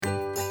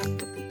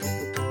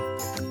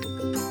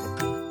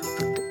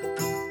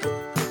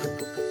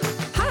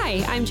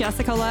Hi, I'm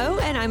Jessica Lowe,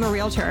 and I'm a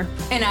realtor.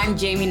 And I'm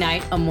Jayme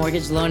Knight, a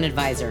mortgage loan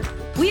advisor.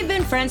 We've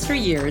been friends for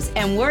years,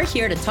 and we're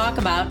here to talk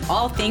about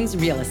all things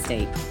real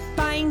estate.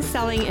 Buying,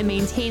 selling, and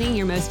maintaining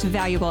your most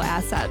valuable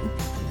asset.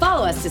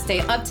 Follow us to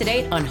stay up to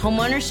date on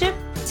homeownership,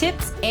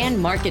 tips, and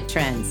market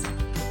trends.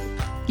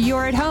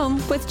 You're at home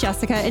with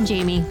Jessica and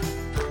Jayme.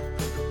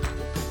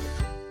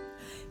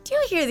 Do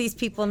you hear these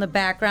people in the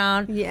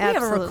background? Yeah, we have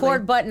absolutely. a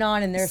record button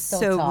on, and they're still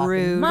So talking.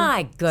 rude.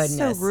 My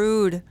goodness. So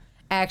rude.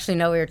 Actually,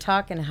 no, we were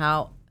talking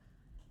how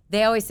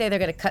they always say they're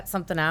going to cut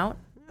something out,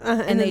 and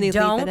then they they leave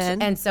don't. it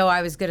in. And so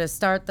I was going to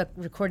start the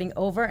recording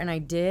over, and I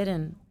did.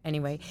 And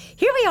anyway,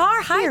 here we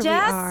are. Hi, Here we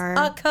Jess. are.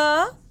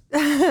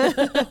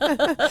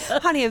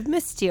 Honey, I've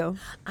missed you.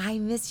 I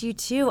miss you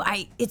too.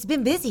 It's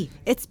been busy.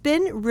 It's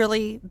been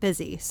really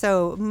busy.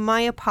 So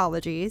my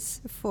apologies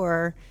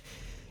for,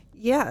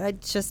 I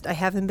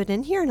haven't been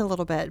in here in a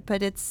little bit,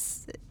 but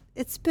it's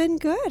been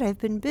good. I've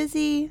been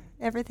busy.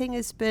 Everything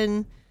has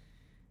been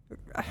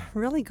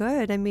really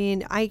good. I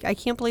mean, I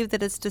can't believe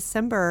that it's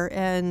December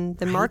and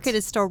the market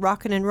is still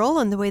rocking and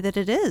rolling the way that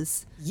it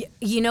is.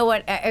 You know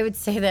what? I would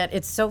say that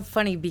it's so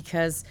funny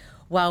because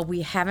while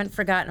we haven't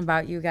forgotten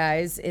about you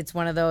guys, it's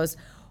one of those,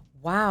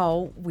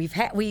 wow, we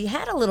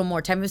had a little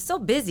more time. It was still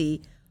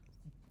busy,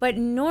 but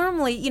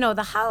normally,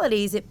 the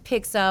holidays, it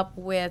picks up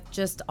with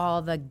just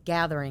all the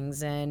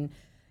gatherings and,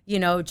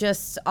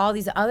 just all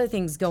these other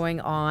things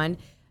going on.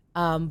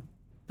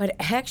 But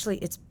actually,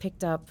 it's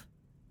picked up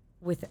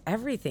with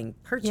everything,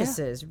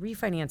 purchases,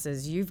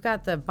 refinances. You've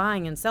got the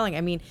buying and selling.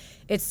 I mean,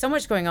 it's so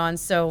much going on.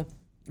 So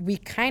we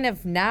kind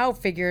of now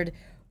figured,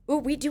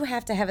 we do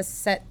have to have a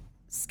set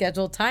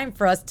scheduled time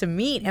for us to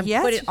meet and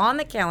put it on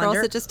the calendar. Or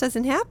else it just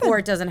doesn't happen. Or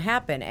it doesn't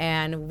happen.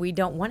 And we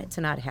don't want it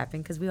to not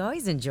happen because we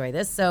always enjoy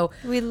this. So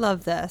we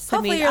love this.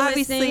 Hopefully you're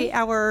obviously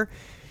listening.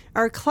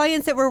 our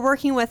clients that we're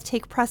working with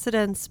take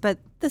precedence, but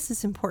this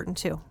is important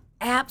too.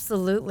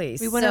 Absolutely.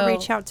 We want to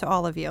reach out to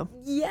all of you.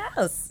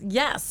 Yes.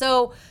 Yeah.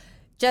 So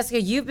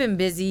Jessica, you've been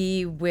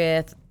busy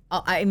with,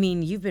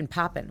 you've been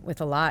popping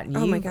with a lot. And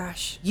oh my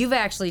gosh. You've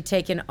actually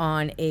taken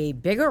on a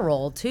bigger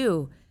role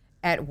too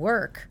at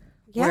work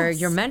where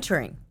you're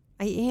mentoring.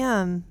 I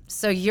am.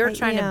 So you're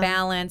trying to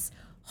balance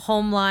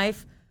home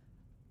life,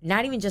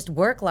 not even just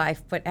work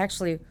life, but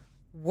actually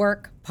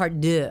work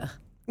part deux.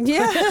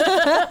 Yeah.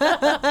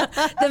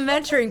 The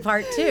mentoring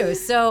part too.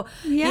 So,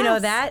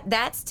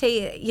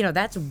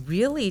 that's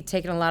really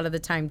taken a lot of the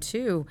time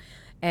too.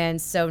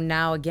 And so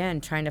now again,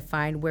 trying to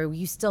find where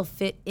you still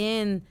fit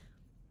in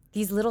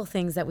these little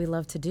things that we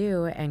love to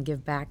do and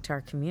give back to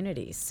our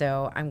community.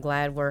 So I'm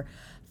glad we're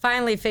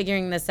finally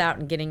figuring this out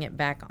and getting it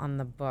back on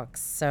the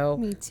books. So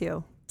me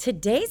too.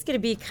 Today's going to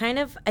be kind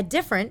of a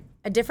different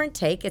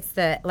take. It's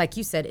like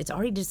you said, it's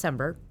already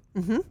December.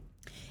 Mm-hmm.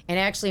 And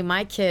actually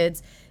my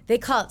kids, they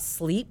call it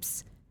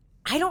sleeps.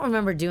 I don't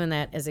remember doing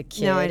that as a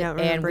kid. No, I don't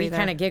remember And we either.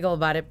 kind of giggle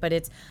about it, but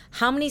it's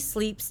how many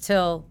sleeps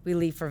till we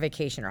leave for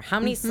vacation or how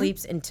many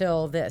sleeps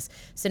until this.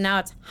 So now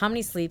it's how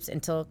many sleeps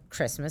until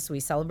Christmas. We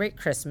celebrate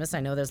Christmas.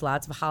 I know there's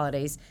lots of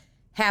holidays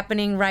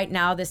happening right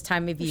now this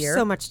time of year.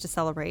 So much to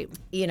celebrate.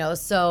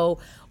 So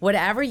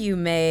whatever you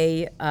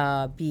may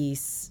be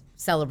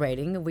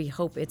celebrating, we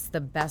hope it's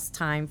the best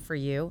time for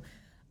you.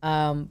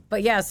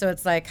 But yeah, so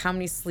it's like how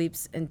many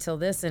sleeps until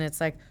this? And it's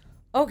like,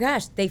 oh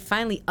gosh, they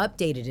finally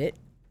updated it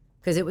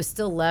because it was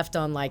still left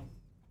on like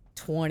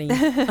 20. they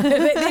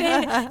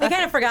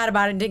kind of forgot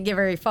about it and didn't get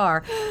very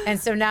far. And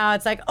so now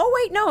it's like, oh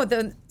wait,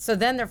 no. So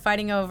then they're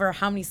fighting over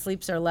how many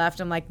sleeps are left.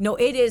 I'm like, no,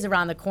 it is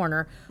around the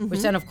corner, which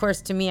then of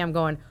course to me, I'm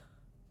going,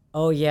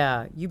 oh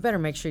yeah, you better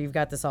make sure you've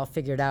got this all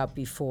figured out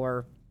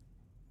before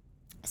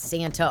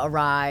Santa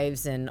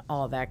arrives and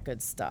all that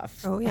good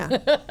stuff. Oh yeah.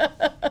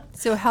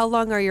 So how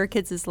long are your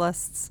kids'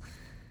 lists?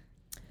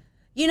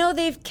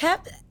 They've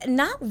kept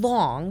not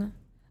long.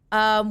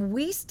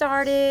 We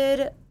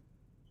started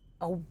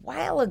a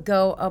while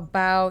ago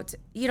about,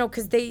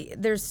 because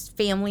there's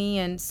family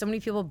and so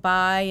many people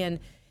buy, and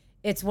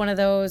it's one of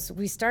those,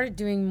 we started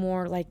doing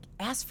more like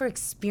ask for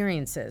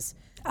experiences.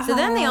 So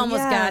then they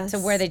almost got to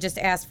where they just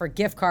asked for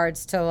gift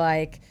cards to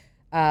like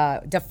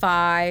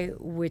Defy,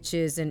 which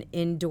is an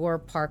indoor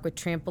park with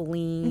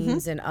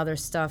trampolines and other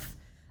stuff.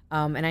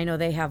 And I know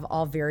they have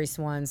all various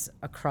ones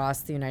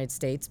across the United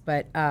States,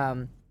 but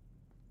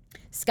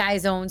Sky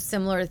Zone,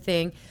 similar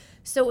thing.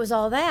 So it was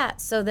all that.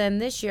 So then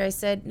this year I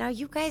said, now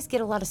you guys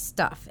get a lot of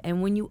stuff.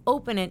 And when you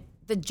open it,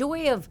 the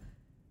joy of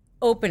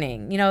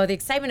opening, the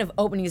excitement of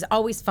opening is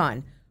always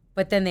fun.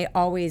 But then they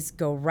always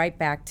go right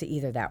back to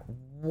either that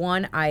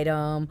one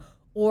item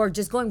or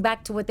just going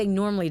back to what they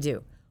normally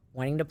do,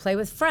 wanting to play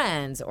with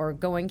friends or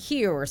going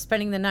here or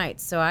spending the night.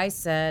 So I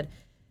said,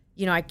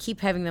 I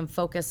keep having them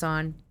focus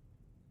on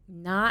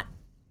not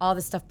all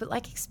the stuff, but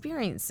like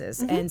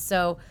experiences. And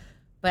so,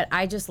 but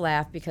I just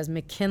laugh because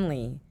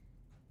McKinley,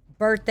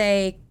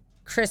 birthday,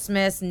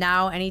 Christmas,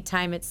 now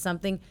anytime it's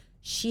something,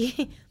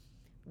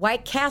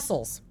 White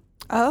Castles.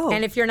 Oh.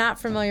 And if you're not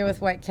familiar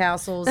with White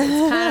Castles, it's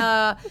kind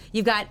of,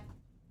 you've got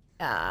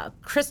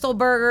Crystal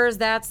Burgers,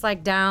 that's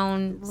like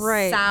down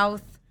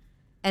south.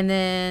 And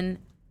then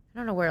I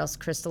don't know where else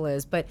Crystal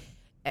is, but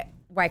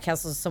White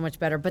Castle is so much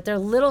better. But they're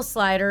little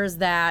sliders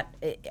that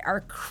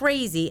are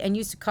crazy and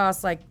used to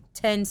cost like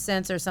 10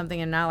 cents or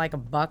something and now like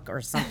 $1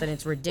 or something.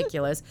 It's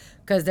ridiculous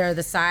because they're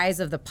the size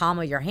of the palm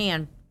of your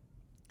hand.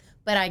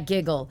 But I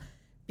giggle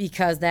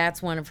because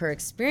that's one of her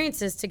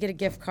experiences to get a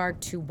gift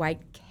card to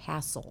White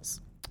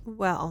Castles.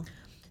 Well,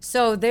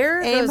 so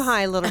there aim goes,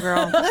 high, little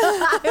girl.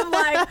 I'm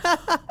like,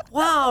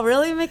 wow,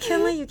 really,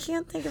 McKinley? You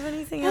can't think of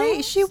anything else?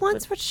 Hey, she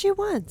wants what she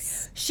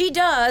wants. She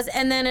does.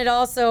 And then it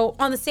also,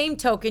 on the same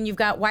token, you've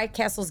got White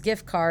Castle's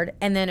gift card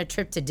and then a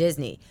trip to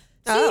Disney.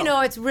 So, you know,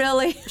 it's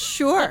really,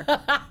 Sure.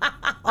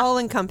 All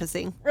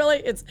encompassing. really,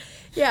 it's,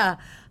 yeah.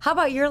 How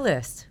about your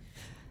list?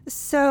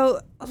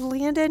 So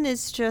Landon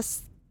is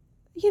just,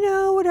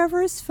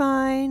 whatever is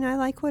fine. I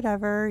like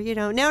whatever.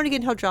 Now and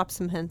again he'll drop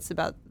some hints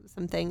about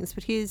some things,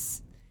 but he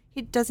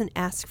doesn't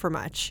ask for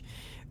much.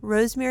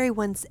 Rosemary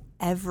wants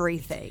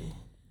everything.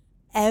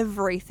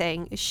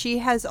 Everything. She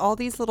has all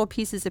these little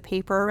pieces of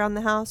paper around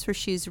the house where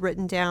she's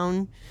written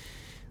down,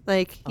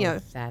 like,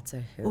 That's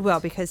a hoot. well,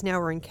 because now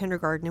we're in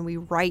kindergarten and we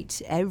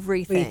write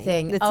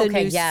everything. It's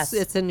Okay, a new, yes.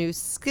 It's a new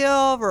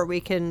skill where we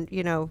can,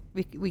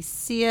 we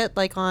see it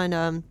like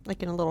on,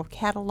 like in a little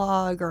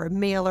catalog or a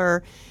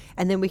mailer,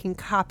 and then we can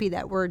copy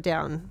that word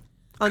down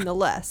on the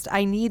list.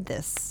 I need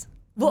this.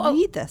 I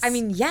need this. I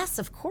mean, yes,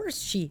 of course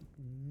she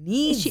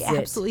needs she it.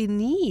 absolutely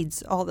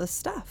needs all this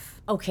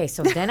stuff. Okay,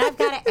 so then I've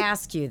got to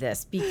ask you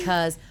this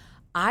because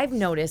I've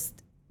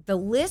noticed the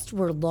lists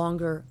were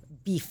longer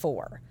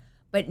before,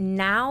 but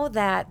now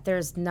that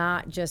there's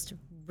not just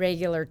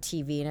regular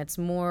TV and it's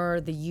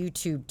more the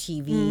YouTube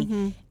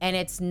TV and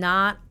it's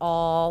not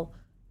all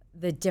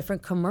the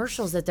different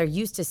commercials that they're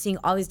used to seeing,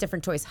 all these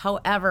different toys.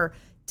 However,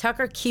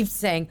 Tucker keeps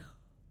saying,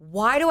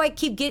 why do I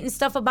keep getting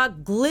stuff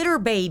about glitter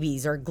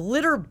babies or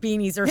glitter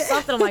beanies or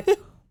something? I'm like,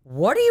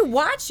 what are you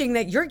watching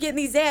that you're getting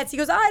these ads? He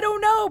goes, I don't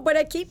know, but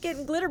I keep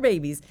getting glitter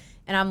babies.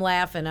 And I'm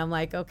laughing. I'm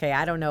like, okay,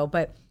 I don't know.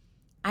 But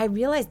I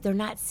realized they're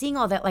not seeing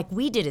all that like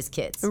we did as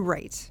kids.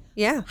 Right.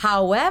 Yeah.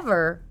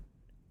 However,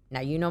 now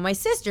you know my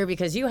sister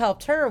because you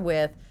helped her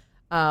with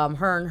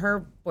her and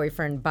her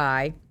boyfriend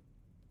buy.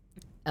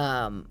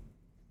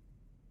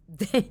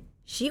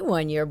 She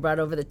one year brought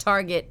over the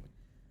Target,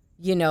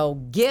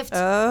 gift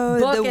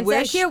book the and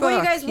wish said, "Here, what do you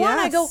book, guys want?"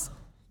 I go, yes.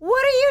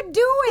 "What are you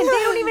doing?"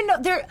 They don't even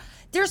know.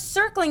 They're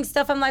circling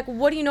stuff. I'm like,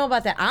 "What do you know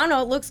about that?" I don't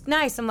know. It looks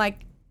nice. I'm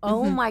like,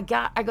 "Oh my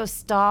God!" I go,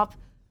 "Stop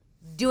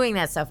doing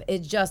that stuff. It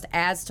just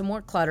adds to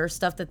more clutter,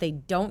 stuff that they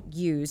don't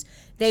use.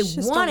 They It's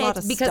just a want lot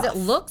it of because stuff. it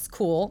looks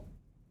cool."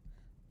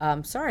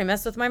 Sorry, I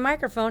messed with my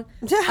microphone.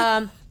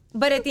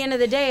 But at the end of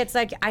the day, it's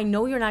like, I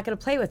know you're not going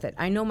to play with it.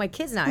 I know my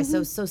kids now.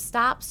 So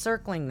stop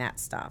circling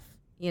that stuff,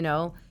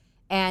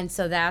 And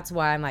so that's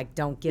why I'm like,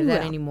 don't give that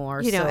Well,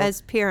 anymore. You know, So-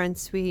 as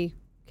parents, we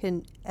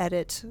can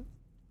edit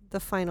the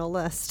final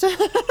list.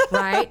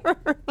 right?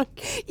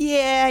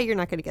 Yeah, you're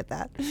not going to get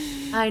that.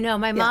 I know.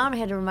 My mom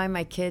had to remind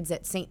my kids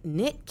that St.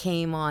 Nick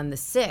came on the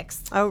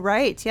 6th. Oh,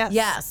 right. Yes.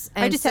 Yes,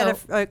 I and just had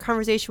a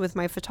conversation with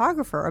my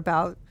photographer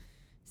about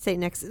St.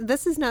 Nick's.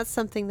 This is not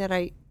something that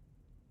I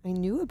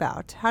knew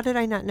about. How did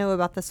I not know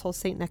about this whole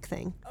St. Nick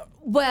thing?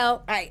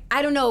 Well, I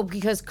don't know,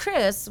 because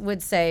Chris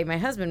would say, my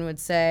husband would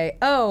say,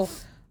 oh,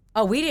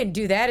 we didn't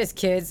do that as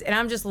kids. And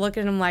I'm just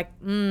looking at him like,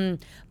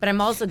 But I'm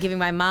also giving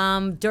my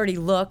mom dirty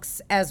looks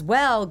as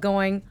well,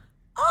 going,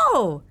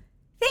 oh,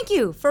 thank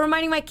you for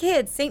reminding my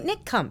kids St.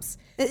 Nick comes.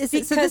 So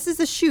this is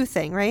a shoe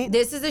thing, right?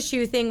 This is a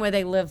shoe thing where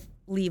they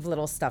leave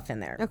little stuff in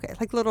there. Okay,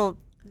 like little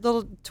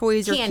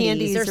toys or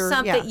candies or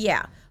something.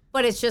 Yeah. Yeah.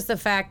 But it's just the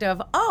fact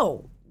of,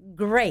 oh,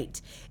 great.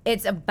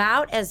 It's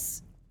about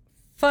as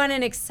fun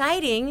and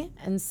exciting,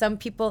 and some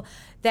people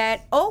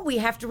that, we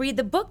have to read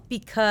the book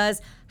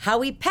because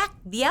Howie Peck,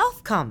 the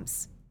elf,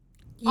 comes.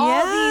 All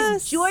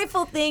Yes. these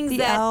joyful things The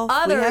that elf. We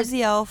have others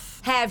the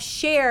elf. have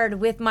shared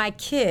with my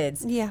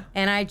kids. Yeah.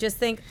 And I just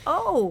think,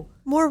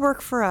 More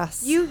work for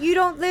us. you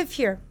don't live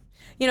here.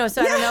 So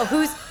I don't know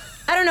who's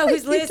You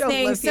don't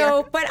listening. live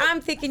So here. but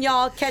I'm thinking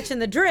y'all catching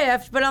the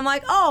drift, but I'm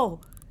like,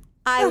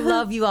 I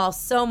love you all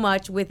so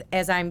much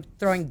as I'm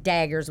throwing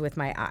daggers with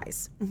my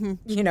eyes.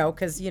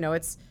 Because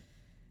it's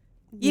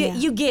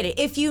you get it.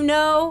 If you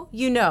know,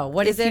 you know.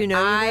 What is If it? you know,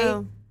 you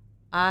know.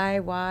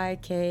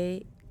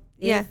 IYK.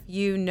 Yeah. If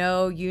you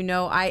know, you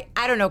know. I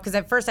don't know, because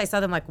at first I saw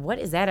them like, what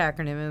is that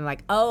acronym? And I'm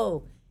like,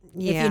 if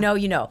Yeah. you know,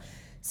 you know.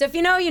 So if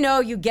you know, you know,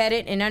 you get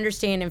it and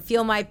understand and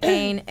feel my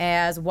pain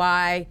as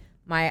why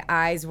my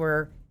eyes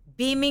were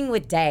beaming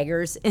with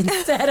daggers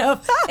instead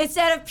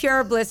of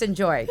pure bliss and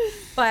joy.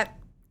 But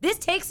this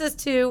takes us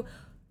to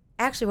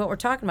actually what we're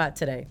talking about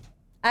today.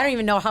 I don't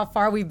even know how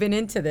far we've been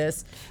into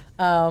this,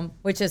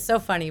 which is so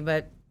funny.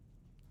 But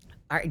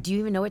do you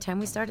even know what time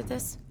we started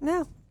this?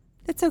 No,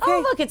 it's okay.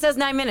 Oh, look, it says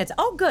 9 minutes.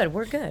 Oh, good.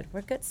 We're good.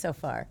 We're good so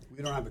far.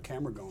 We don't have a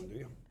camera going, do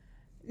you?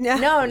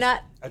 No,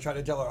 not. I tried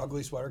to tell our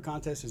ugly sweater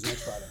contest is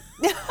next Friday.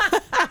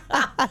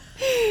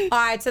 All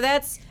right, so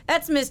that's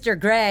Mr.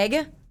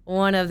 Greg,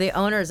 one of the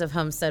owners of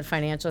Homestead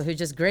Financial, who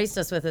just graced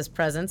us with his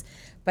presence.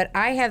 But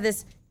I have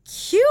this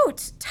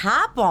cute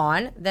top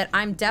on that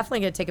I'm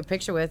definitely going to take a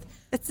picture with.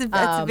 It's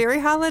a very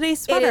holiday It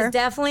sweater. is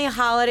definitely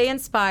holiday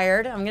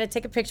inspired. I'm going to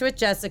take a picture with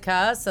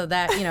Jessica so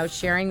that,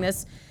 sharing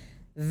this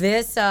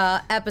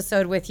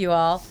episode with you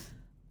all.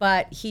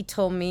 But he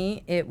told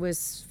me it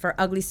was for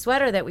Ugly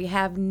Sweater that we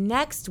have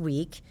next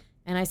week.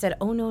 And I said,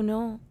 oh,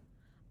 no.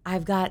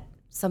 I've got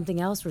something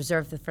else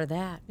reserved for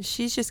that.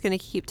 She's just going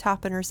to keep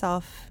topping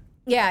herself.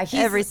 Yeah,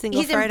 every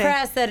single Friday. He's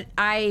impressed that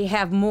I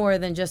have more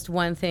than just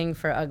one thing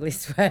for Ugly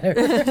Sweater.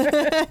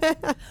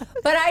 But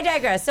I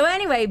digress. So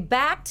anyway,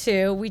 back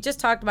to, we just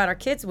talked about our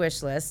kids'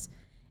 wish list,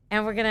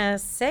 and we're going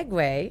to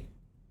segue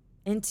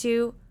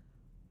into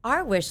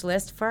our wish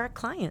list for our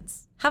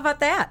clients. How about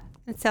that?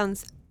 It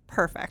sounds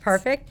perfect.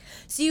 Perfect.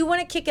 So you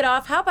want to kick it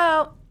off? How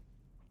about,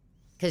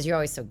 because you're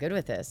always so good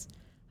with this,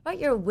 how about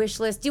your wish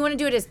list? Do you want to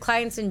do it as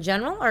clients in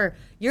general, or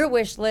your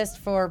wish list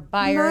for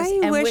buyers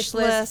and wish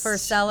list for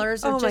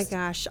sellers? Or oh just my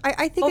gosh.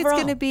 I think overall?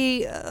 it's going to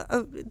be,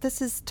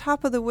 this is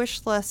top of the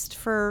wish list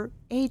for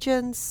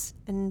agents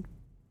and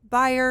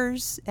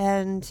buyers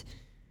and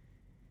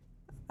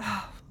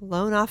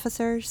loan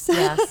officers.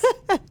 Yes.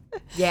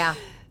 Yeah.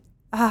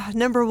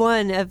 Number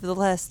one of the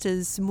list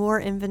is more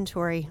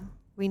inventory.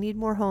 We need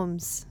more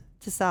homes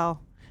to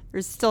sell.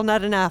 There's still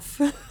not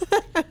enough.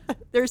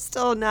 There's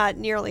still not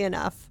nearly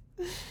enough.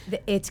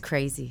 It's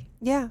crazy.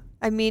 Yeah.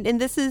 I mean, and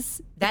this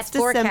is That's it's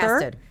December.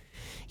 forecasted.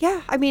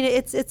 Yeah. I mean,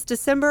 it's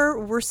December.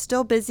 We're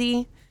still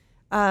busy.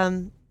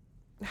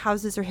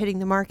 Houses are hitting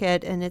the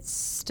market, and it's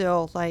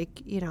still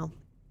like,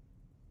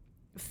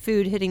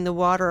 food hitting the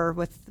water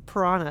with the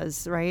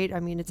piranhas, right? I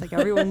mean, it's like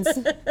everyone's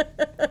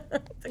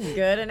That's a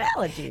good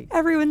analogy.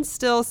 everyone's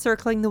still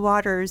circling the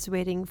waters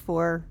waiting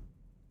for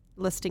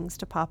listings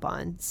to pop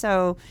on.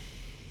 So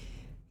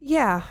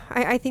yeah,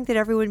 I think that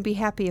everyone would be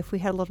happy if we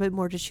had a little bit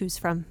more to choose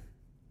from.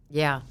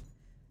 Yeah.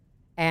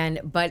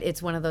 But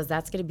it's one of those,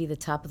 that's going to be the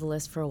top of the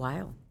list for a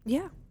while.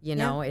 Yeah.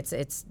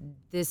 It's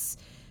this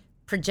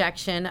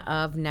projection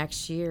of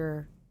next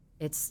year,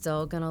 it's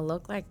still going to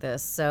look like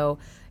this. So,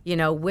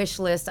 wish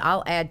list,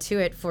 I'll add to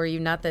it for you,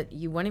 not that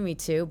you wanted me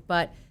to,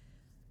 but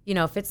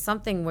if it's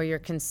something where you're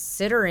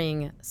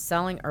considering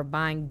selling or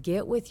buying,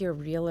 get with your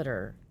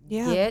realtor.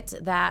 Yeah. Get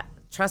that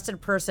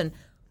trusted person,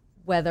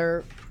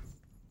 whether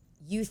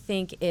you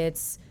think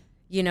it's,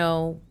 in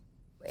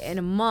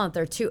a month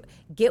or two,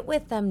 get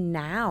with them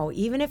now.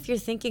 Even if you're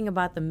thinking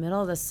about the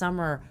middle of the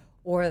summer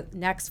or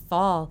next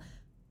fall,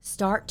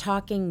 start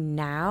talking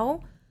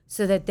now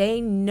so that they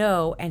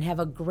know and have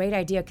a great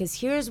idea.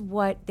 Because here's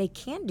what they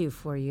can do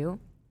for you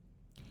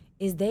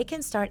is they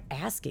can start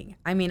asking.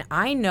 I mean,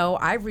 I know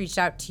I've reached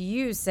out to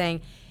you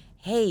saying,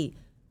 hey,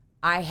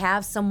 I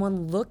have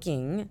someone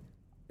looking.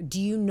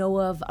 Do you know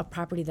of a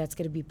property that's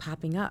going to be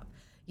popping up?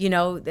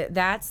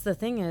 That's the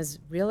thing is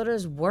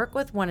realtors work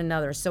with one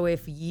another. So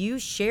if you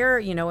share,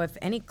 if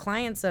any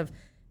clients of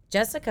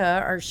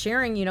Jessica are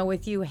sharing,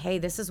 with you, hey,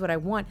 this is what I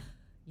want,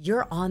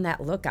 you're on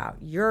that lookout.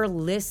 You're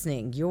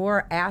listening.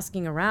 You're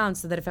asking around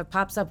so that if it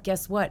pops up,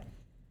 guess what?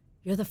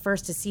 You're the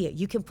first to see it.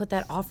 You can put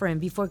that offer in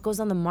before it goes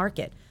on the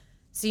market.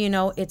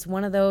 So, it's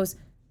one of those,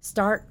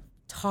 start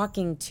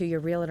talking to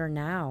your realtor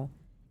now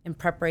in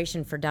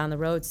preparation for down the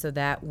road so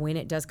that when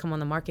it does come on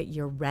the market,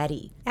 you're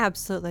ready.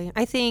 Absolutely.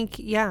 I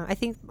think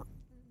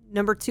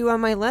number 2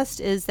 on my list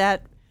is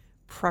that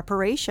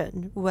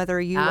preparation, whether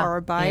you are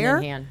a buyer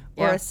hand in hand.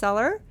 or Yeah. a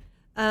seller.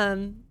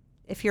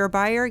 If you're a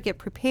buyer, get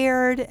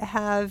prepared,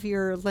 have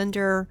your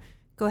lender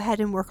go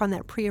ahead and work on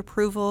that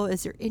pre-approval.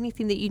 Is there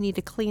anything that you need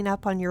to clean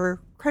up on your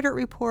credit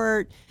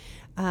report?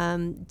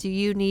 Do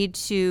you need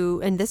to,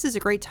 and this is a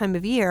great time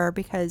of year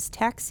because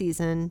tax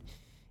season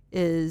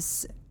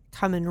is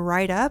coming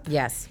right up.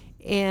 Yes.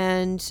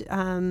 And,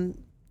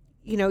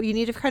 you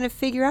need to kind of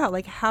figure out,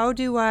 like, how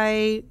do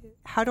I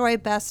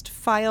best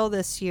file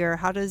this year?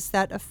 How does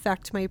that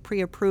affect my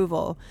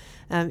pre-approval?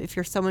 If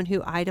you're someone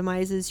who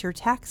itemizes your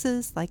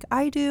taxes like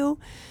I do,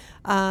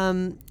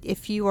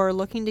 if you are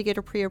looking to get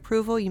a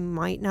pre-approval, you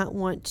might not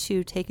want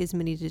to take as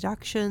many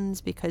deductions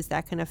because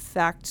that can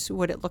affect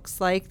what it looks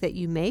like that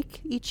you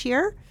make each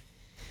year.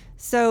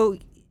 So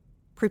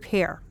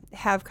prepare,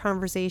 have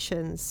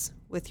conversations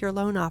with your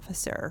loan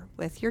officer,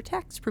 with your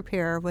tax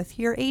preparer, with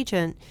your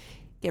agent.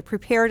 Get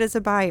prepared as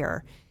a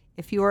buyer.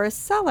 If you are a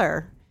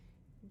seller,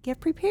 get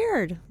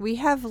prepared. We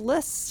have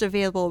lists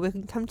available. We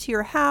can come to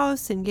your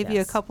house and give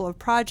you a couple of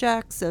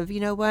projects of, it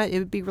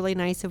would be really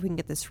nice if we can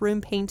get this room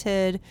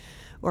painted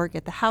or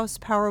get the house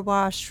power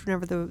washed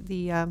whenever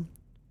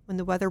when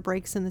the weather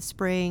breaks in the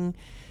spring.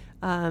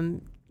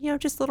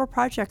 Just little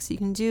projects you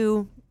can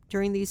do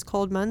during these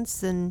cold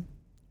months and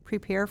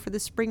prepare for the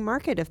spring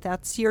market. If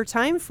that's your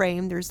time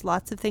frame, there's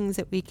lots of things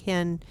that we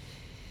can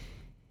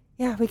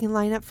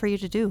line up for you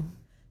to do.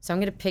 So I'm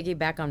going to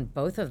piggyback on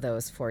both of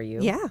those for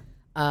you. Yeah.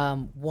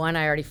 One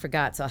I already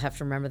forgot, so I'll have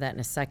to remember that in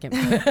a second.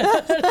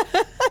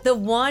 The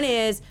one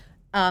is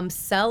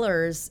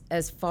sellers,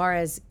 as far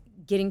as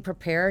getting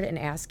prepared and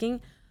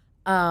asking.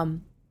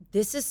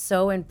 This is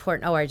so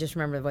important. Oh, I just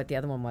remembered what the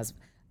other one was.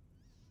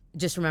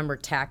 Just remember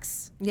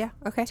tax. Yeah.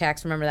 Okay.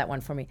 Tax, remember that one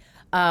for me.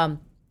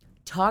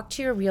 talk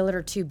to your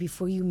realtor too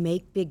before you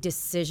make big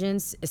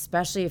decisions,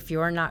 especially if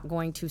you're not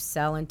going to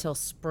sell until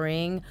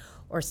spring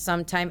or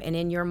sometime. And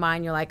in your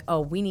mind, you're like,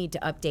 oh, we need to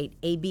update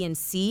A, B, and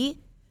C.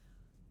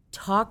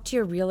 Talk to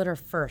your realtor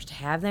first.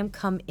 Have them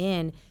come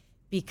in,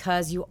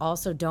 because you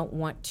also don't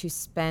want to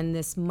spend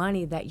this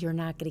money that you're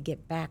not going to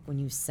get back when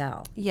you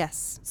sell.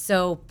 Yes.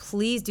 So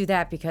please do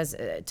that, because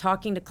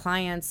talking to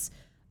clients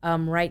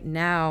right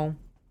now,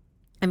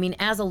 I mean,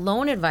 as a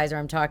loan advisor,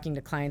 I'm talking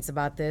to clients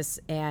about this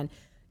and,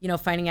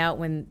 finding out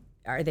when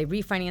are they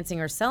refinancing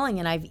or selling.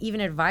 And I've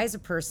even advised a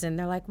person,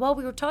 they're like, well,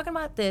 we were talking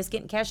about this,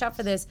 getting cash out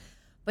for this,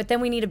 but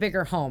then we need a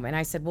bigger home. And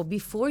I said, well,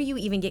 before you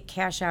even get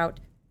cash out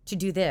to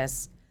do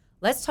this,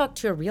 let's talk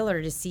to a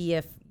realtor to see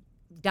if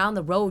down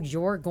the road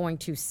you're going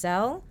to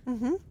sell.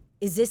 Mm-hmm.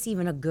 Is this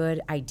even a good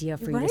idea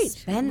for you to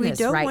spend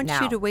this right now? We don't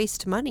want you to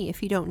waste money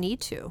if you don't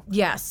need to.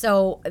 Yeah,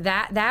 so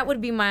that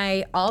would be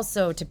my,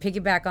 also to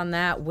piggyback on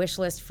that wish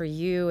list for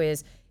you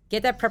is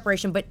get that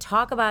preparation, but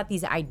talk about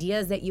these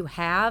ideas that you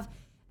have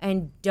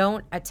and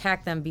don't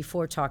attack them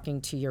before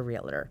talking to your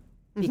realtor,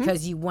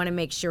 because you want to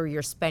make sure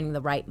you're spending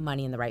the right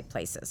money in the right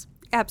places.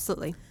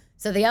 Absolutely.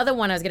 So the other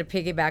one I was going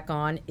to piggyback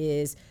on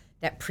is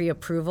that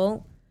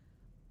pre-approval.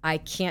 I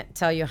can't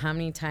tell you how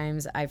many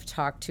times I've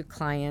talked to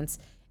clients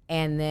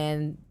and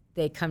then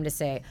they come to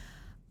say,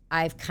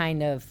 I've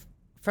kind of,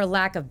 for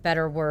lack of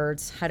better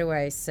words, how do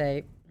I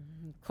say,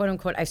 quote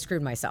unquote, I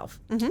screwed myself.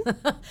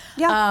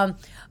 Yeah.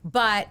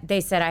 But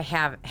they said,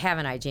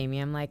 haven't I,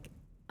 Jayme? I'm like,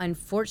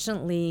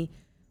 unfortunately,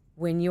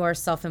 when you are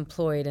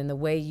self-employed and the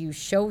way you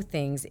show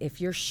things,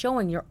 if you're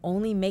showing you're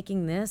only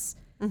making this,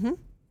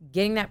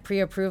 getting that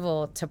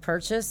pre-approval to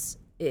purchase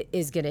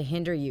is going to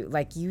hinder you.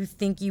 Like, you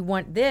think you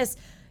want this.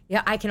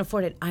 Yeah, I can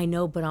afford it. I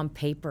know, but on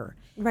paper.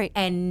 Right.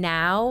 And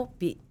now,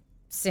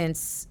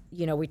 since,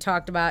 we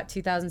talked about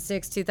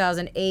 2006,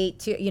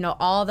 2008,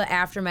 all the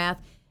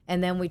aftermath,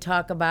 and then we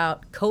talk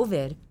about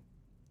COVID,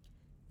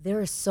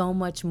 there is so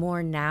much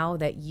more now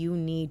that you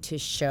need to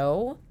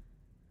show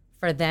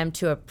for them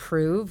to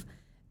approve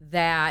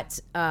that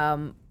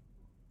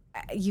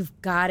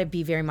you've got to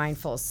be very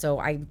mindful. So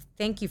I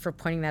thank you for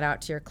pointing that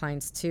out to your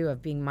clients too,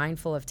 of being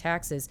mindful of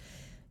taxes.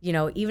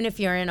 Even if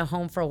you're in a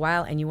home for a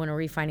while and you want to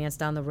refinance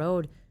down the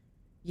road,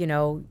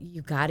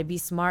 you got to be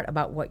smart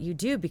about what you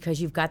do,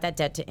 because you've got that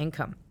debt to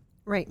income.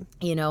 Right.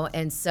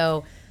 And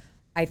so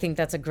I think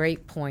that's a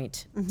great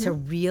point to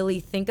really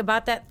think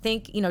about that.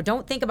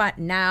 Don't think about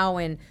now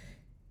and,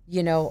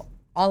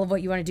 all of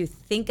what you want to do.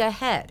 Think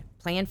ahead.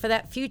 Plan for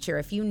that future.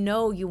 If you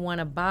want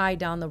to buy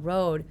down the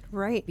road,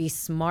 right, be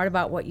smart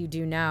about what you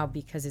do now,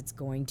 because it's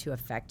going to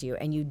affect you.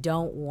 And you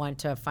don't want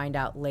to find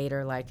out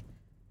later, like,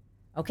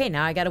 okay,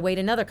 now I got to wait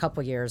another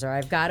couple years, or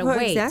I've got to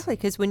wait. Exactly,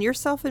 because when you're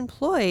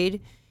self-employed,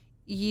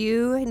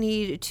 you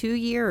need 2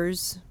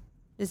 years.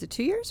 Is it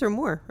 2 years or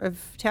more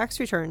of tax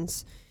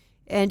returns?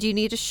 And you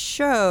need to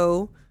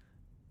show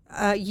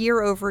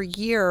year over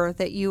year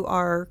that you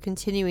are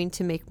continuing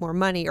to make more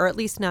money, or at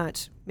least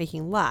not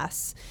making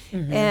less.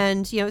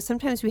 And,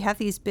 sometimes we have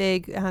these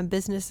big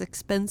business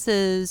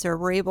expenses, or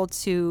we're able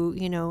to,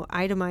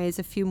 itemize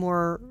a few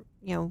more,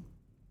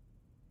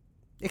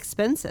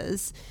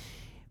 expenses.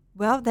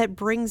 Well, that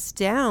brings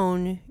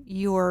down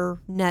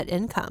your net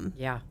income.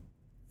 Yeah.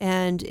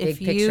 And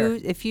if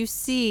you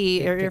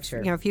see, or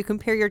if you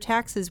compare your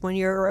taxes one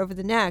year over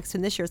the next,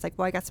 and this year it's like,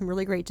 well, I got some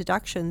really great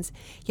deductions.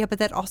 Yeah, but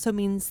that also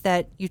means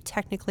that you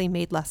technically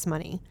made less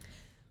money.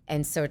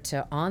 And so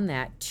on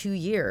that 2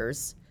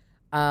 years,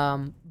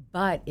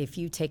 but if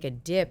you take a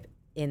dip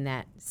in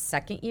that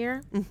second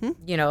year,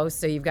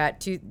 so you've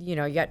got you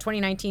got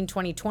 2019,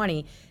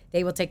 2020,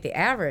 they will take the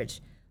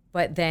average.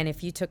 But then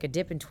if you took a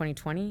dip in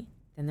 2020,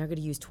 then they're going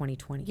to use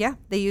 2020. Yeah,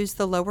 they use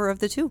the lower of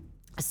the two.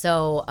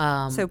 So,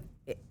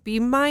 be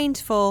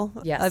mindful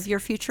yes. of your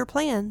future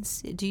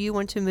plans. Do you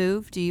want to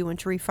move? Do you want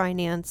to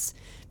refinance?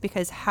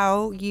 Because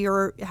how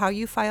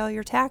you file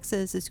your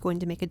taxes is going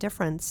to make a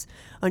difference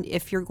on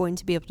if you're going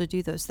to be able to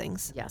do those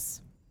things.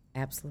 Yes,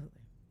 absolutely.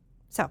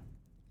 So,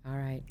 all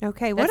right.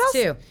 Okay, what else?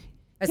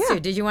 That's two.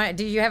 Did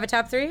you have a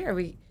top three?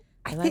 Or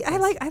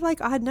I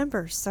like odd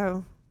numbers,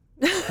 so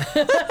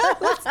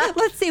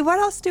let's see, what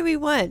else do we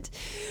want?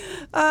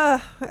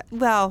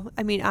 Well,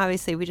 I mean,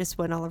 obviously we just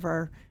want all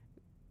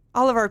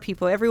of our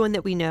people, everyone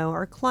that we know,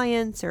 our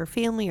clients, our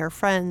family, our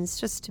friends,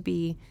 just to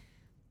be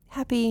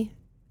happy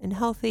and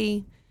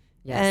healthy.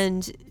 Yes.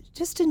 And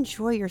just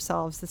enjoy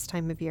yourselves this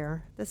time of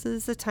year. This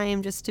is the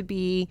time just to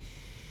be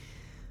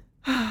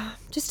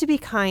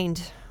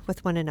kind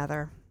with one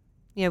another.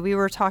 We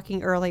were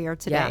talking earlier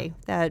today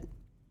that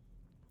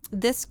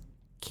this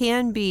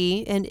can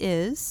be and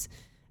is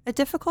a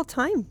difficult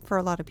time for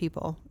a lot of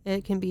people.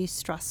 It can be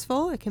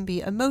stressful. It can be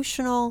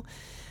emotional.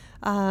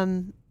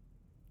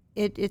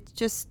 It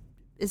just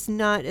is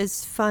not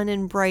as fun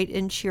and bright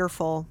and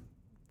cheerful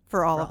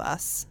for all of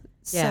us.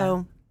 Yeah.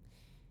 So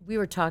we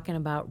were talking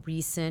about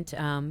recent,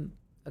 a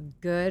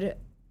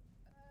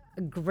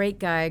great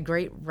guy, a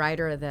great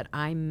writer that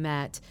I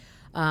met,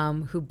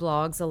 who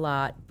blogs a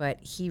lot, but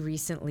he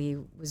recently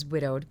was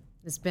widowed.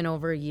 It's been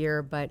over a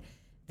year, but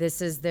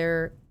this is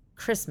their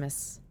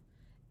Christmas.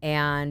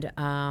 And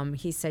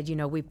he said,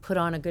 we put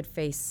on a good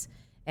face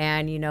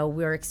and,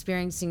 we're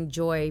experiencing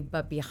joy,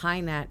 but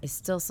behind that is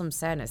still some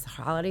sadness. The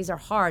holidays are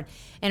hard.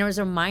 And it was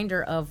a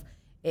reminder of,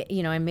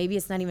 and maybe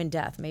it's not even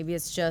death. Maybe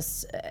it's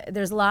just,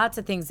 there's lots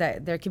of things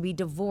that there could be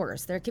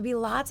divorce. There could be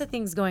lots of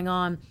things going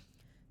on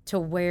to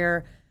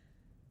where,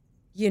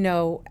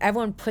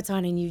 everyone puts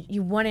on and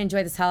you want to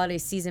enjoy this holiday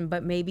season,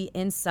 but maybe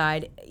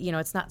inside,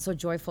 it's not so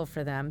joyful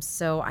for them.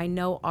 So I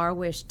know our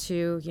wish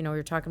too,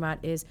 you're talking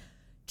about is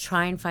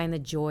try and find the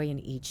joy in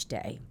each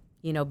day.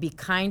 Be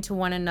kind to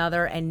one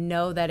another and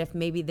know that if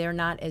maybe they're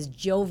not as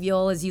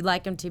jovial as you'd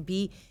like them to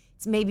be,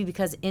 it's maybe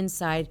because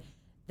inside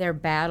they're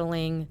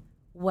battling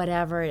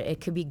whatever.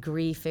 It could be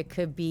grief. It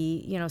could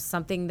be,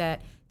 something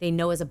that they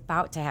know is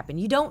about to happen.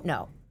 You don't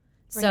know.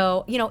 Right.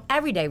 So,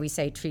 every day we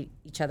say treat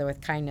each other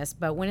with kindness,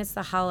 but when it's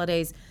the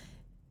holidays,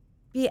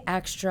 be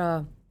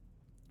extra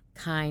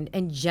kind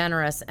and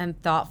generous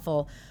and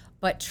thoughtful,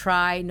 but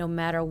try no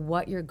matter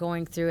what you're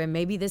going through. And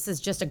maybe this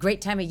is just a great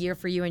time of year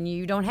for you and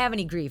you don't have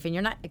any grief and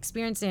you're not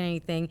experiencing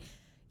anything,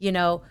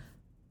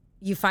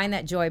 you find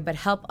that joy, but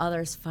help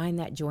others find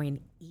that joy in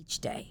each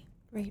day.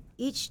 Right.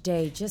 Each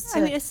day, just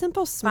a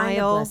simple find a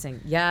smile.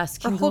 Blessing.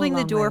 Yes. Or holding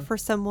the door for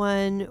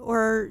someone,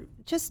 or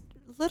just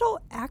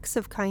little acts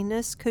of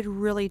kindness could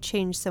really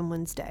change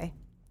someone's day.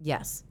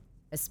 Yes,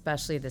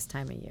 especially this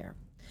time of year.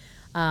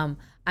 I'm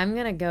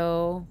going to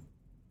go.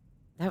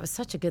 That was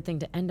such a good thing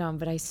to end on,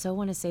 but I so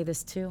want to say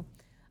this too.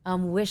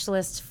 Wish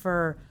list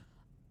for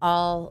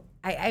all.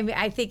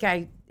 I think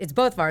it's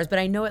both of ours, but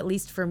I know at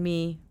least for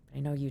me, I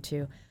know you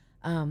too,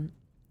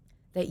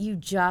 that you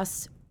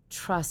just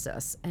trust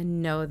us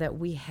and know that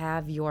we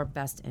have your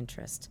best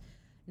interest.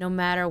 No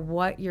matter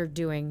what you're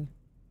doing,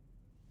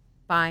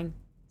 buying,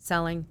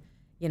 selling,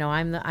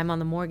 I'm on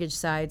the mortgage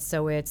side,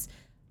 so it's,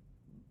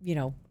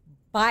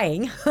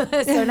 buying,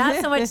 so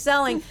not so much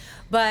selling,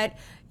 but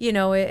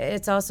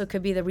it's also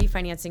could be the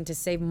refinancing to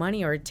save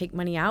money or take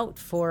money out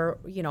for,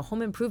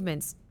 home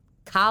improvements,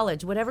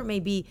 college, whatever it may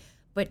be,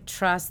 but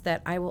trust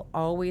that I will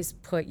always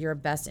put your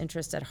best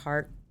interest at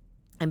heart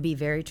and be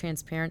very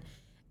transparent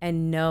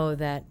and know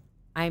that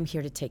I'm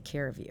here to take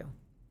care of you.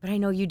 But I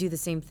know you do the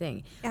same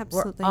thing.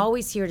 Absolutely. We're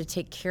always here to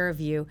take care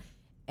of you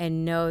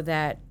and know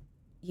that,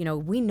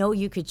 we know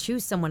you could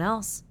choose someone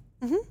else.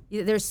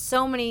 Mm-hmm. There's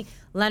so many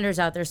lenders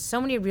out there,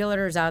 so many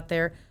realtors out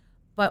there,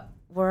 but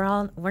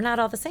we're not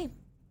all the same.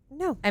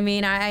 No. I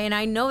mean,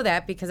 I know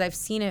that because I've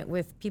seen it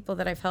with people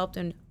that I've helped,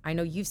 and I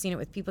know you've seen it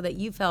with people that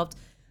you've helped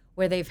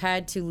where they've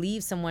had to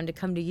leave someone to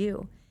come to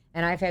you.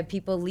 And I've had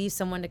people leave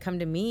someone to come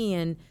to me,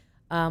 and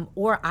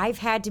or I've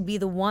had to be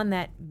the one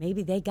that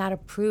maybe they got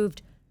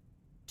approved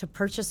to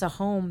purchase a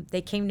home.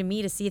 They came to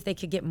me to see if they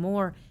could get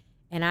more,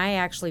 and I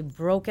actually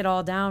broke it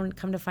all down and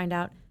come to find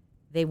out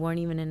they weren't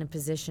even in a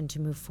position to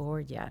move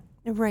forward yet.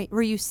 Right,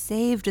 where you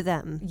saved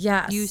them.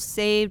 Yes. You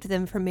saved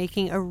them from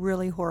making a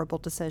really horrible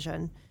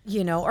decision.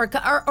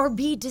 Or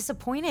be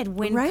disappointed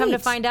when come to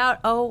find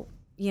out,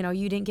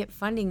 you didn't get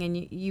funding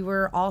and you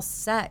were all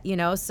set,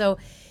 So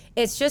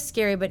it's just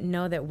scary, but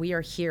know that we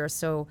are here.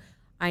 So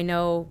I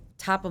know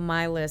top of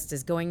my list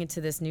is going into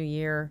this new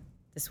year,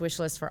 this wish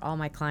list for all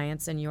my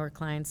clients and your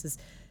clients is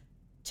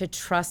to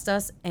trust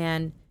us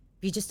and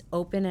be just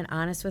open and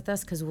honest with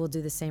us, because we'll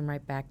do the same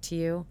right back to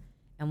you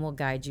and we'll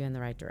guide you in the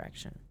right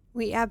direction.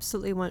 We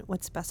absolutely want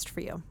what's best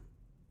for you.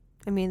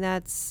 I mean,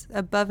 that's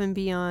above and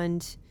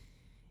beyond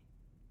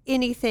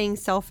anything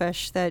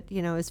selfish that,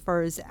 as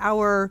far as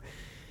our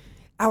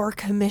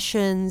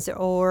commissions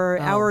or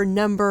our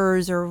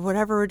numbers or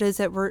whatever it is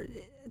that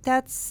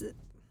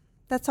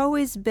that's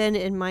always been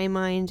in my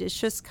mind. It's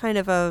just kind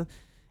of an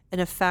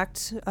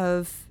effect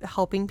of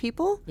helping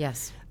people.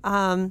 Yes.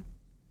 I'm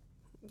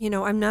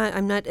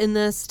not in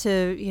this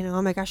to,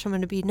 oh my gosh, I'm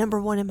going to be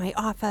number one in my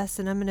office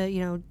and I'm going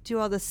to, do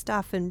all this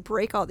stuff and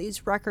break all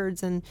these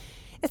records. And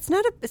it's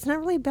not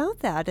really about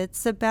that.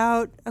 It's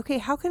about, okay,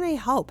 how can I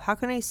help? How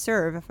can I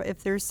serve?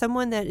 If there's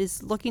someone that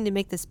is looking to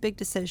make this big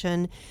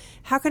decision,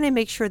 how can I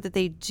make sure that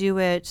they do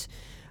it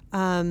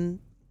in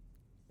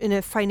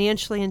a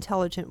financially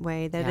intelligent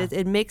way, that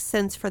it makes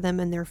sense for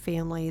them and their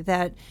family,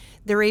 that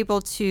they're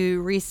able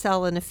to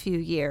resell in a few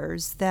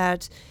years,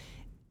 that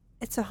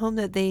it's a home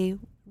that they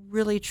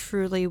really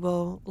truly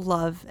will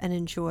love and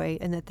enjoy,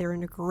 and that they're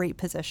in a great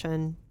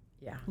position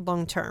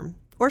long term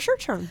or short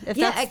term. It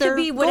could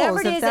be whatever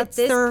it is at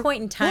this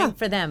point in time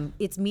for them.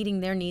 It's meeting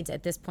their needs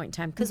at this point in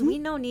time, because we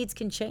know needs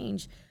can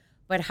change,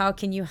 but how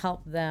can you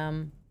help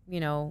them,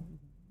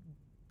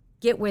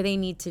 get where they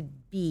need to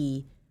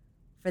be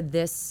for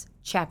this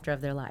chapter of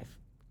their life?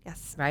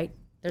 Yes. Right?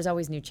 There's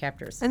always new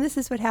chapters. And this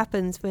is what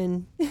happens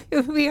when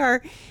we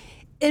are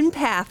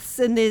empaths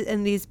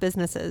in these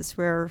businesses,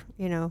 where,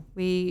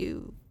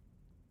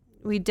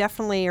 we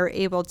definitely are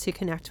able to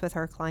connect with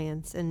our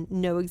clients and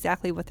know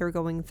exactly what they're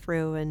going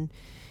through and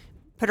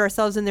put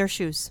ourselves in their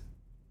shoes.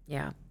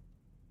 Yeah.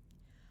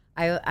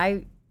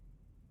 I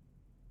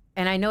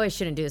know I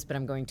shouldn't do this, but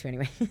I'm going to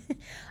anyway.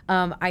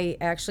 I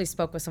actually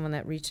spoke with someone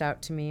that reached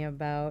out to me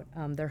about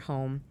their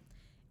home,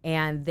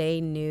 and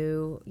they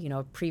knew,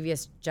 a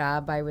previous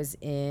job I was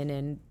in,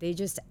 and they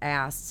just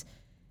asked,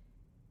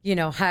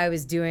 how I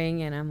was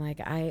doing. And I'm like,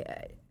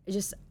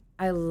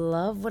 I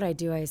love what I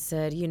do. I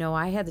said,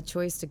 I had the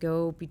choice to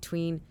go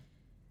between,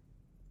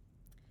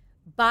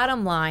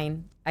 bottom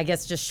line, I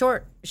guess just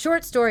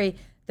short story.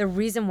 The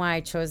reason why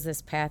I chose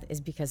this path is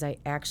because I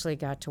actually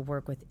got to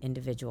work with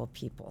individual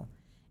people.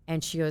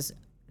 And she goes,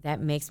 that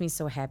makes me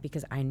so happy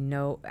because I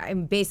know,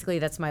 basically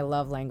that's my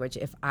love language.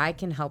 If I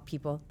can help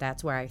people,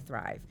 that's where I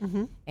thrive.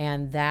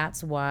 And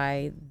that's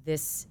why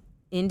this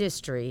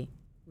industry,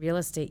 real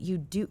estate,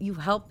 you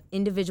help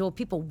individual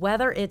people,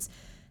 whether it's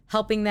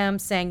helping them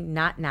saying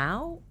not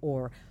now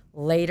or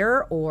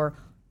later, or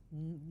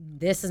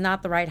this is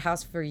not the right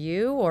house for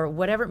you, or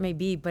whatever it may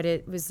be. But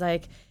it was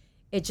like,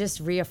 it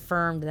just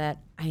reaffirmed that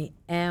I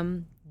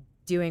am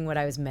doing what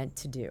I was meant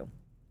to do.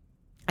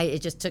 It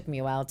just took me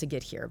a while to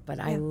get here, but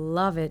I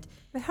love it.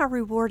 But how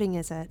rewarding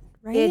is it,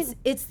 right?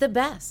 It's the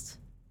best.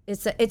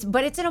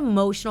 But it's an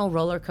emotional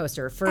roller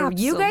coaster for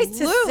you guys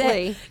to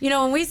say.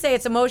 When we say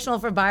it's emotional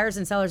for buyers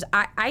and sellers,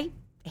 I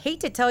hate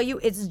to tell you,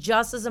 it's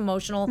just as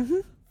emotional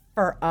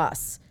for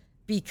us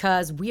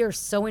because we are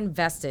so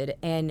invested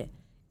and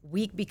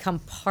we become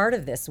part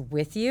of this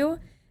with you.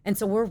 And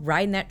so we're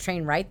riding that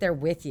train right there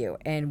with you,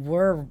 and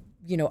we're,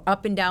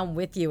 up and down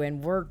with you,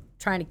 and we're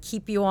trying to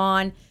keep you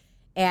on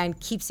and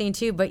keep saying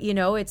to you, but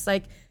it's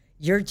like,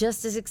 you're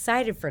just as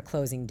excited for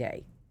closing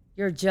day.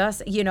 You're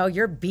just,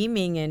 you're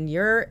beaming and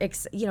you're,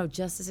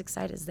 just as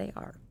excited as they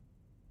are.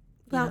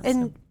 Well,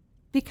 and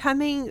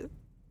becoming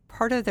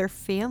part of their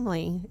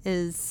family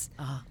is,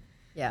 oh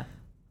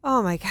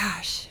my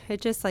gosh, it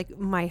just like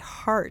my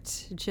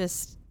heart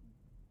just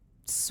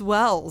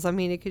swells. I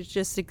mean, it could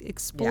just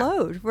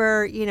explode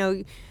where,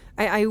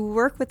 I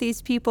work with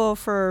these people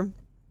for,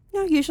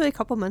 usually a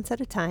couple months at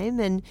a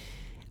time.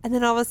 And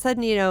then all of a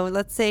sudden,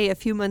 let's say a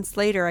few months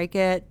later, I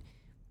get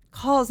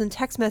calls and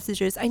text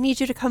messages. I need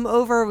you to come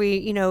over.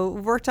 We,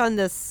 worked on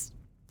this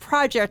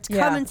project.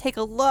 Come and take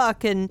a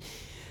look.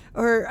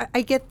 Or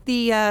I get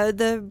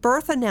the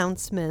birth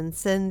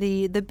announcements and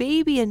the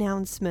baby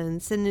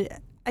announcements. And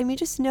I mean,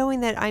 just knowing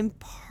that I'm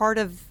part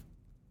of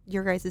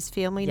your guys'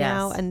 family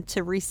now, and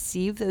to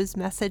receive those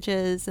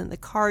messages and the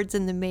cards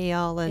in the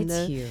mail and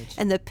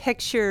the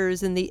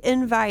pictures and the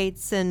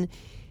invites, and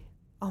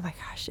oh my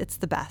gosh, it's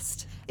the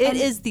best. It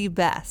is the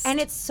best. And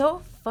it's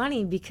so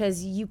funny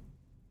because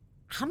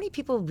how many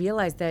people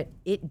realize that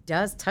it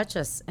does touch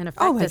us and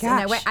affect us in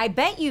that way? I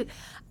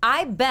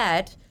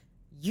bet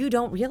you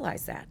don't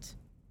realize that.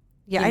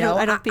 Yeah, I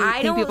don't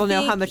think people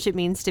know how much it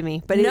means to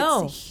me, but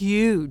it's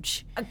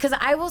huge. Because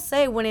I will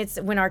say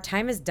when our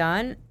time is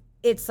done,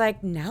 it's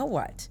like, now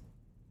what?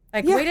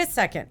 Like, wait a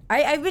second.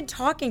 I've been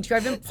talking to you.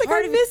 I've been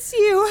part of it. I miss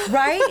you.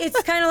 Right?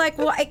 It's kind of like,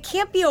 well, it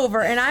can't be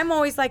over. And I'm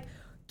always like,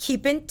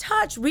 keep in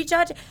touch. Reach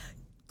out.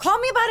 Call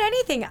me about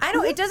anything.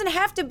 It doesn't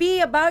have to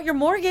be about your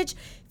mortgage.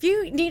 If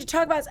you need to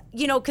talk about,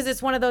 because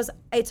it's one of those,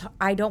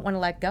 I don't want to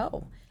let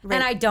go.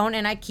 Right.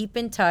 And I keep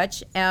in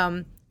touch.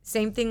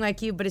 Same thing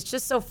like you, but it's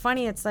just so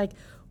funny. It's like,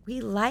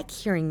 we like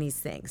hearing these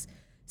things.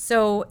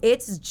 So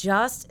it's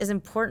just as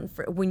important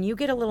for when you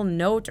get a little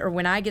note or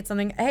when I get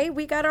something, hey,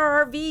 we got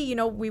our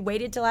RV, we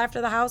waited till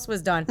after the house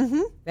was done.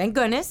 Thank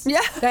goodness.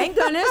 Yeah. Thank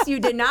goodness you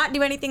did not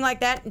do anything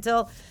like that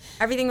until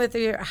everything with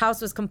your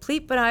house was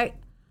complete. But I'm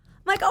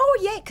like, oh,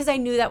 yay, because I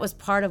knew that was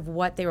part of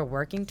what they were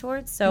working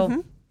towards.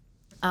 So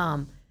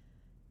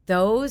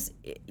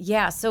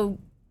So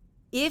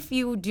if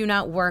you do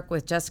not work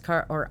with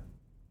Jessica or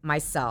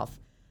myself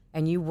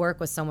and you work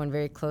with someone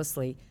very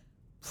closely,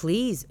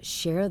 please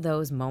share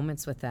those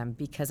moments with them,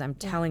 because I'm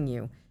telling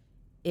you,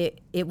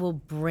 it will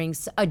bring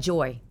a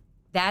joy.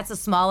 That's a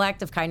small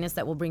act of kindness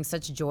that will bring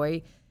such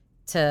joy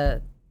to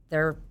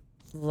their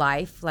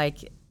life.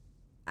 Like,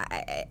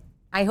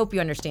 I hope you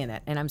understand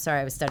that. And I'm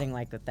sorry I was studying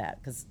like with that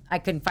because I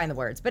couldn't find the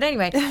words. But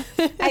anyway,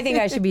 I think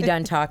I should be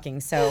done talking.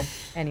 So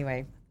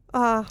anyway.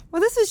 Well,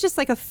 this is just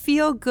like a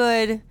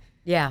feel-good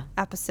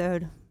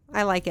episode.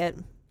 I like it.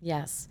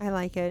 Yes. I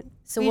like it.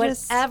 So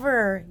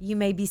whatever you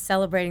may be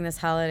celebrating this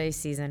holiday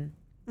season,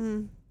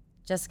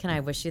 Jessica and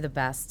I wish you the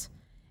best.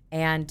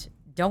 And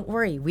don't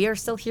worry, we are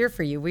still here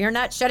for you. We are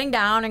not shutting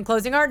down and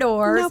closing our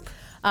doors.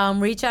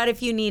 Nope. Reach out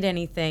if you need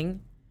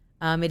anything.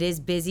 It is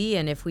busy,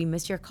 and if we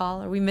miss your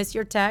call or we miss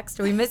your text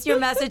or we miss your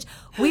message,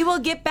 we will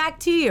get back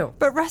to you.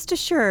 But rest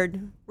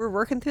assured, we're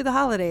working through the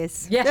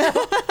holidays. Yeah.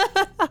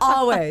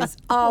 Always.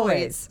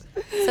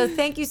 So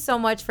thank you so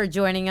much for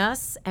joining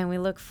us, and we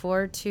look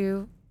forward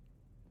to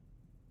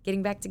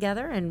getting back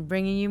together and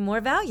bringing you more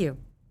value.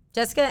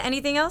 Jessica,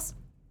 anything else?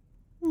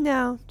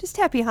 No, just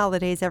happy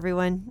holidays,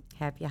 everyone.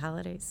 Happy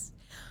holidays.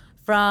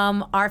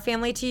 From our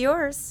family to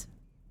yours,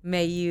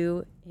 may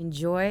you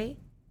enjoy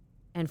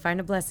and find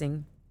a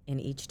blessing in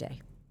each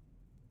day.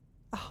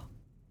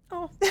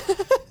 Oh.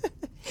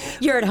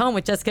 You're at home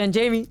with Jessica and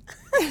Jayme.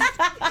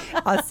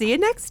 I'll see you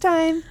next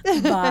time.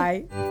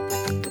 Bye.